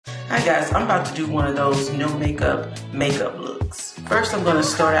Hi guys, I'm about to do one of those no makeup looks. First I'm going to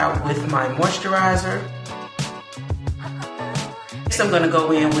start out with my moisturizer. Next I'm going to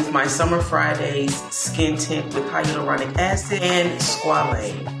go in with my Summer Fridays Skin Tint with Hyaluronic Acid and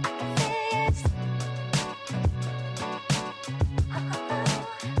Squalane.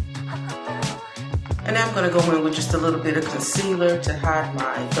 And now I'm going to go in with just a little bit of concealer to hide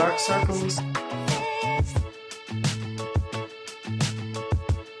my dark circles.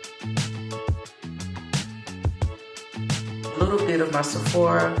 A little bit of my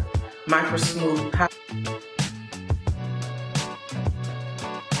Sephora Microsmooth powder.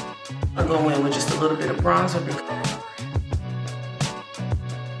 I'll go in with just a little bit of bronzer because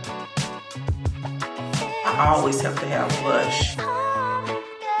I always have to have blush.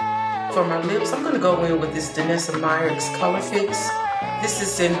 For my lips, I'm going to go in with this Danessa Myrick's Colorfix. This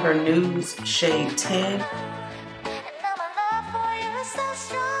is in her Nudes shade 10.